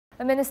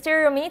A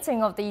ministerial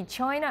meeting of the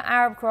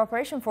China-Arab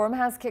Cooperation Forum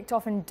has kicked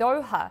off in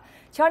Doha.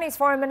 Chinese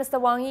Foreign Minister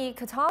Wang Yi,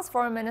 Qatar's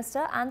Foreign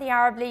Minister, and the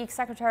Arab League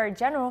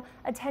Secretary-General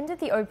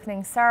attended the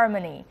opening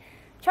ceremony.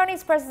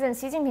 Chinese President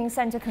Xi Jinping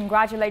sent a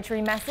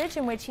congratulatory message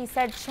in which he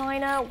said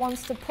China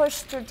wants to push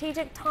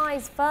strategic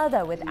ties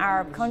further with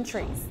Arab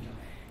countries.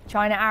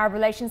 China-Arab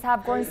relations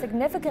have grown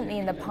significantly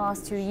in the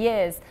past 2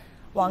 years.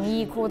 Wang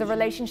Yi called the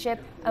relationship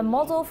a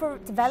model for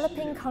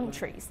developing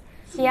countries.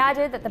 He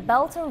added that the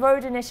Belt and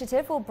Road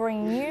Initiative will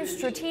bring new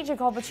strategic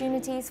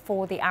opportunities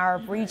for the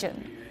Arab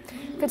region.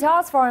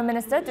 Qatar's foreign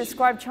minister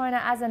described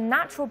China as a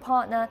natural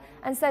partner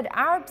and said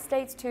Arab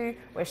states too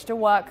wish to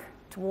work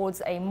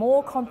towards a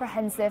more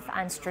comprehensive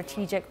and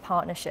strategic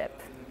partnership.